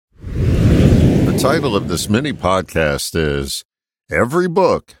title of this mini podcast is Every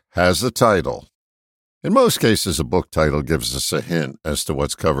Book Has a Title. In most cases, a book title gives us a hint as to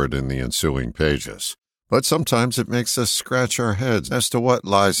what's covered in the ensuing pages, but sometimes it makes us scratch our heads as to what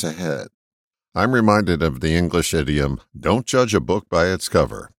lies ahead. I'm reminded of the English idiom, "Don't judge a book by its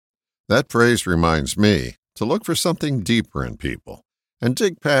cover." That phrase reminds me to look for something deeper in people and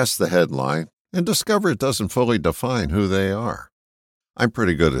dig past the headline and discover it doesn't fully define who they are. I'm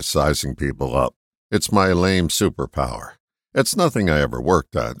pretty good at sizing people up. It's my lame superpower. It's nothing I ever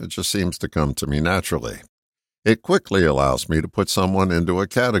worked at. It just seems to come to me naturally. It quickly allows me to put someone into a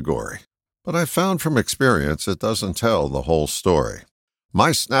category, but I found from experience it doesn't tell the whole story.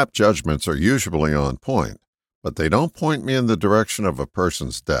 My snap judgments are usually on point, but they don't point me in the direction of a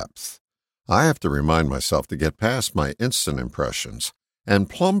person's depth. I have to remind myself to get past my instant impressions and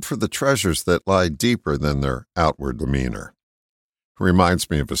plumb for the treasures that lie deeper than their outward demeanor. Reminds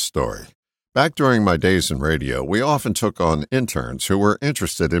me of a story. Back during my days in radio, we often took on interns who were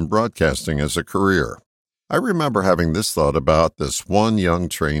interested in broadcasting as a career. I remember having this thought about this one young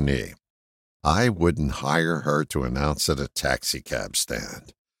trainee. I wouldn't hire her to announce at a taxicab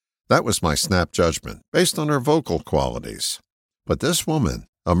stand. That was my snap judgment, based on her vocal qualities. But this woman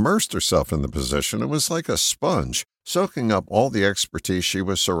immersed herself in the position and was like a sponge, soaking up all the expertise she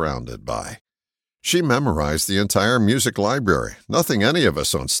was surrounded by. She memorized the entire music library, nothing any of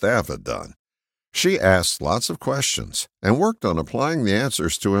us on staff had done. She asked lots of questions and worked on applying the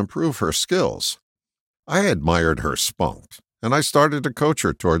answers to improve her skills. I admired her spunk, and I started to coach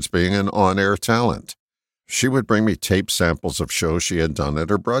her towards being an on-air talent. She would bring me tape samples of shows she had done at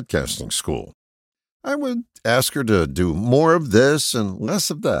her broadcasting school. I would ask her to do more of this and less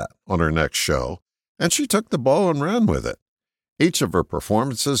of that on her next show, and she took the ball and ran with it. Each of her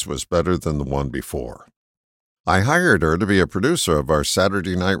performances was better than the one before. I hired her to be a producer of our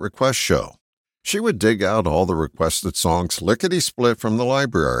Saturday night request show. She would dig out all the requested songs lickety-split from the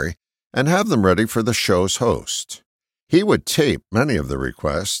library and have them ready for the show's host. He would tape many of the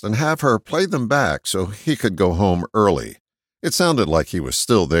requests and have her play them back so he could go home early. It sounded like he was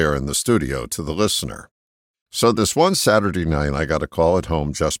still there in the studio to the listener. So this one Saturday night, I got a call at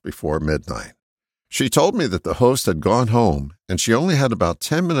home just before midnight. She told me that the host had gone home and she only had about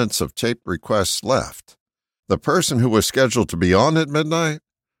 10 minutes of taped requests left. The person who was scheduled to be on at midnight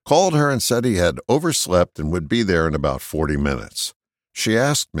called her and said he had overslept and would be there in about 40 minutes. She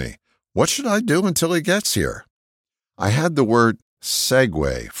asked me, "What should I do until he gets here?" I had the word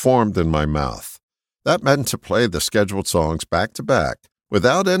segue formed in my mouth. That meant to play the scheduled songs back to back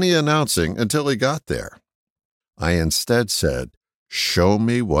without any announcing until he got there. I instead said, "Show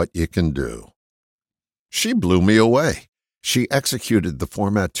me what you can do." She blew me away. She executed the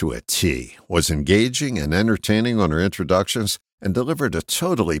format to a T, was engaging and entertaining on her introductions, and delivered a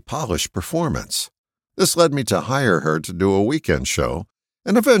totally polished performance. This led me to hire her to do a weekend show,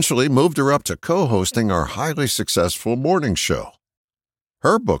 and eventually moved her up to co-hosting our highly successful morning show.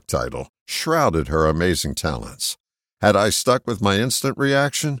 Her book title shrouded her amazing talents. Had I stuck with my instant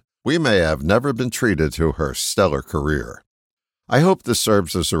reaction, we may have never been treated to her stellar career. I hope this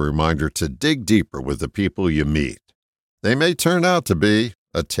serves as a reminder to dig deeper with the people you meet. They may turn out to be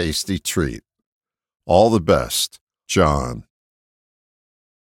a tasty treat. All the best, John.